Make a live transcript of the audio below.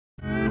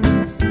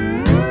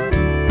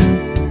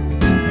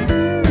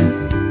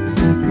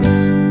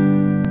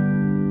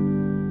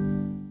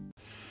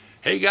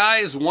Hey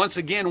guys, once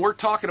again, we're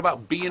talking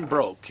about being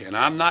broke, and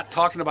I'm not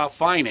talking about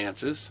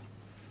finances.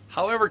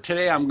 However,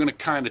 today I'm going to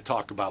kind of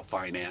talk about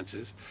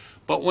finances.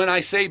 But when I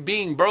say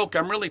being broke,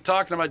 I'm really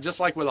talking about just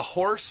like with a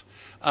horse.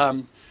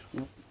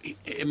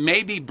 It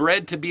may be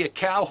bred to be a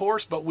cow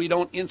horse, but we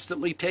don't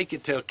instantly take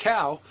it to a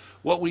cow.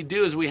 What we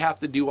do is we have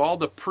to do all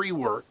the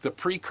pre-work, the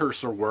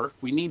precursor work.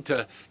 We need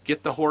to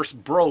get the horse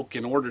broke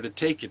in order to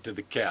take it to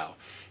the cow.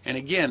 And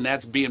again,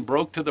 that's being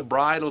broke to the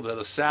bridle, to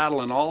the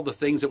saddle, and all the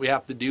things that we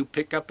have to do,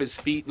 pick up his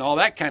feet and all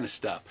that kind of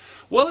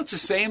stuff. Well, it's the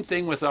same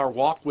thing with our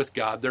walk with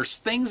God. There's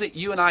things that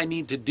you and I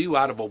need to do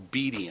out of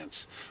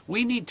obedience.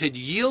 We need to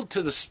yield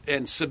to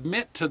and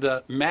submit to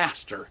the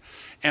Master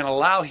and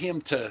allow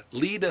him to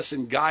lead us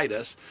and guide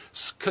us,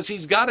 because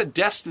he's got a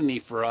destiny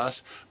for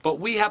us, but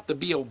we have to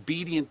be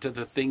obedient to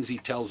the things he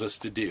tells us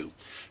to do.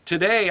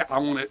 Today,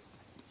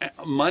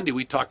 Monday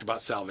we talked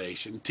about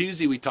salvation.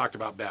 Tuesday we talked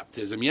about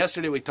baptism.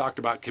 Yesterday we talked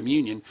about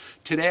communion.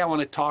 Today I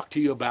want to talk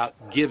to you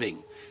about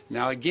giving.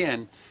 Now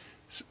again,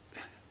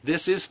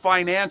 this is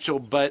financial,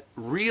 but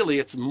really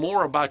it's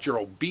more about your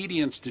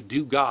obedience to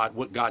do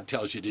what God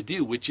tells you to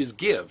do, which is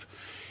give.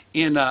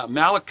 In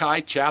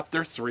Malachi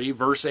chapter 3,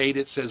 verse 8,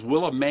 it says,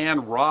 "Will a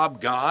man rob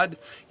God?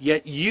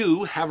 Yet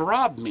you have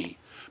robbed me.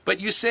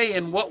 But you say,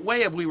 in what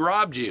way have we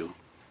robbed you?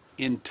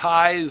 In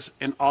tithes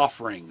and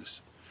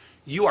offerings.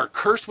 You are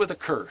cursed with a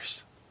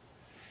curse."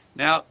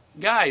 Now,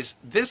 guys,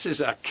 this is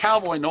a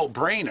cowboy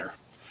no-brainer.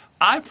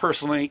 I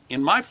personally,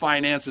 in my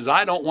finances,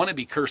 I don't want to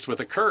be cursed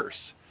with a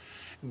curse.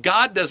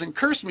 God doesn't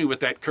curse me with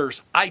that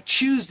curse. I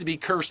choose to be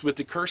cursed with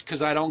the curse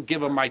because I don't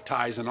give him my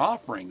tithes and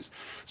offerings.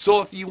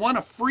 So if you want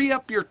to free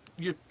up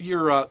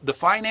the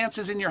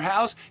finances in your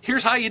house,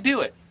 here's how you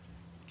do it.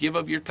 Give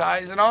up your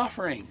tithes and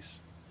offerings.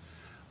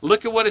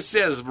 Look at what it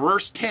says,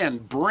 verse 10.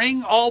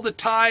 "Bring all the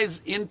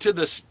tithes into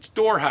the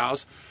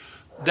storehouse,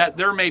 that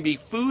there may be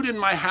food in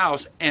my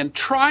house, and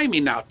try me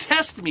now,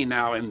 test me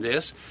now in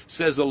this,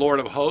 says the Lord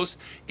of hosts,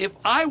 if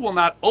I will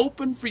not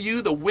open for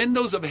you the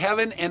windows of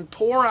heaven and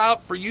pour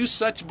out for you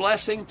such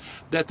blessing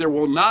that there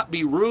will not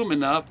be room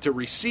enough to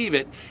receive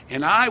it,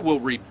 and I will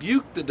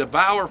rebuke the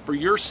devourer for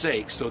your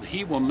sake, so that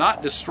he will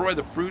not destroy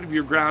the fruit of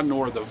your ground,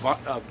 nor the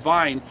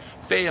vine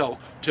fail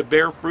to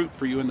bear fruit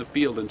for you in the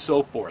field," and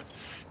so forth.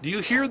 Do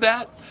you hear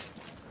that?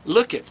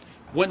 Look at,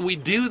 when we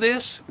do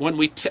this, when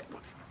we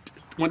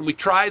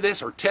try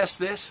this or test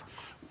this,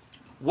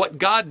 what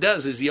God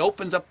does is he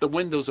opens up the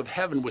windows of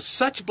heaven with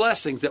such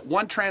blessings that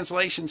one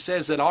translation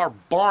says that our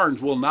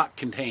barns will not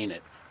contain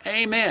it.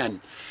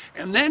 Amen.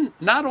 And then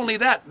not only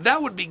that,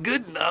 that would be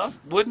good enough,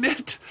 wouldn't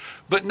it?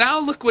 But now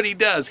look what he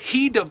does.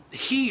 He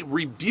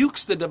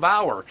rebukes the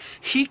devourer.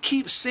 He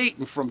keeps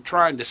Satan from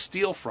trying to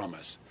steal from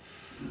us.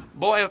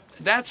 Boy,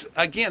 that's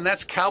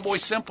cowboy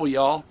simple,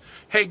 y'all.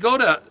 Hey, go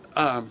to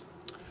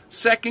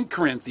 2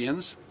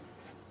 Corinthians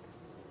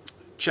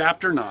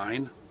chapter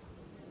 9.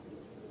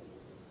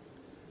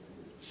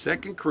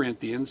 2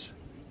 Corinthians,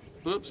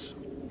 2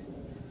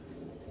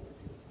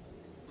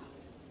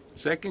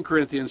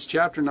 Corinthians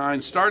chapter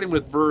 9, starting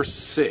with verse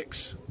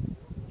 6.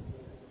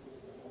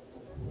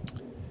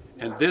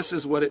 And this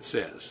is what it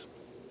says.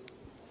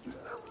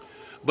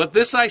 "But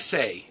this I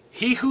say,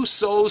 he who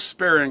sows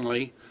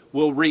sparingly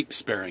will reap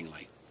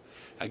sparingly."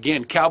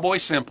 Again, cowboy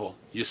simple.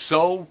 You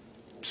sow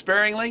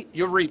sparingly,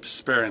 you'll reap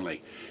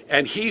sparingly.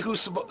 "And he who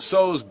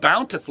sows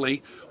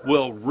bountifully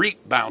will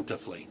reap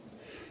bountifully."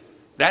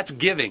 That's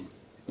giving.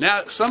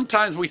 Now,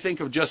 sometimes we think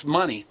of just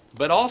money,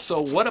 but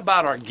also, what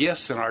about our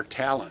gifts and our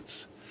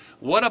talents?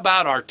 What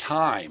about our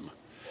time?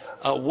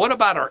 What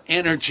about our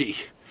energy?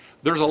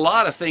 There's a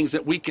lot of things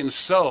that we can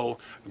sow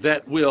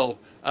that will,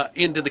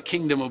 into the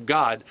kingdom of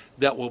God,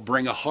 that will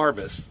bring a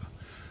harvest.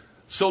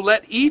 "So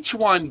let each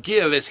one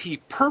give as he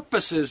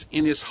purposes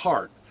in his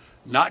heart,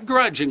 not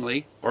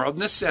grudgingly or of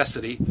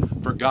necessity,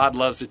 for God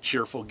loves a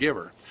cheerful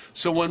giver."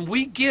 So when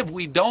we give,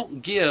 we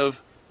don't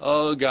give,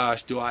 "Oh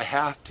gosh, do I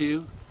have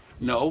to?"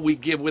 No, we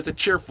give with a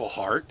cheerful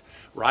heart,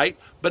 right?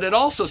 But it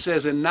also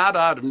says, "and not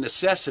out of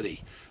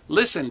necessity."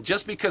 Listen,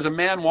 just because a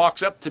man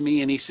walks up to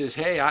me and he says,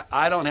 "Hey,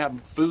 I don't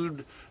have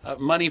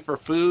money for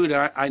food,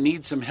 I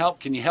need some help,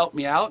 can you help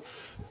me out?"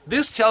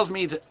 This tells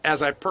me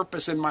as I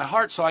purpose in my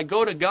heart. So I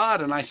go to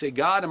God and I say,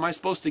 "God, am I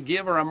supposed to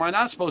give or am I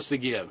not supposed to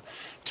give?"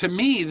 To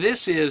me,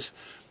 this is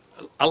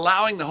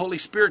allowing the Holy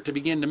Spirit to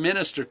begin to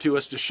minister to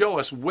us, to show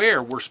us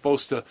where we're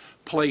supposed to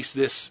place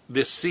this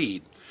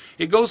seed.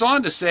 It goes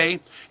on to say,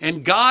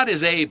 "And God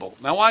is able."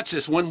 Now watch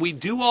this. When we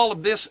do all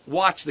of this,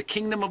 watch, the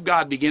kingdom of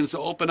God begins to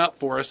open up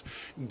for us.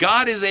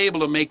 God is able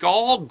to make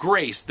all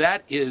grace,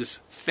 that is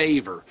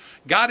favor.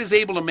 God is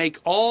able to make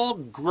all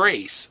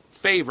grace,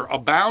 favor,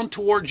 abound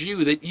towards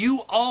you, that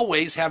you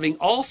always, having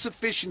all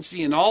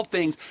sufficiency in all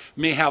things,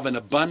 may have an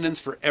abundance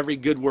for every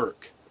good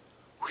work.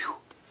 Whew.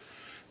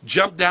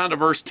 Jump down to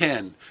verse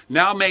 10.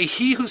 "Now may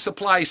he who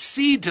supplies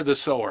seed to the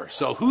sower."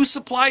 So who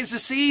supplies the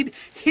seed?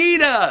 He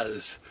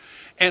does.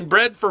 "And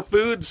bread for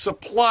food,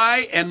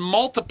 supply and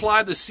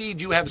multiply the seed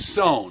you have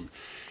sown."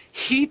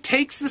 He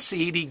takes the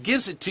seed, he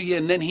gives it to you,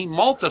 and then he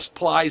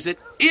multiplies it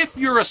if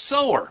you're a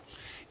sower.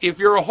 If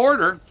you're a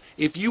hoarder,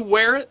 if you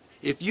wear it,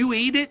 if you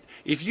eat it,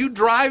 if you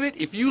drive it,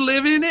 if you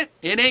live in it,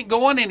 it ain't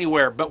going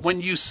anywhere. But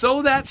when you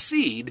sow that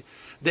seed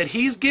that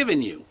He's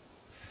given you,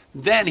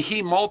 then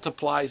He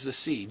multiplies the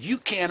seed. You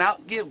can't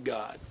outgive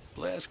God.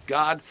 Bless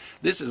God.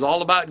 This is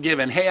all about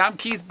giving. Hey, I'm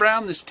Keith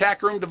Brown. This is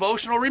Tack Room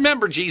Devotional.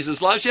 Remember,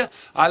 Jesus loves you.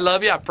 I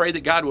love you. I pray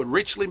that God would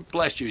richly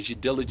bless you as you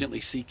diligently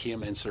seek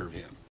Him and serve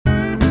Him.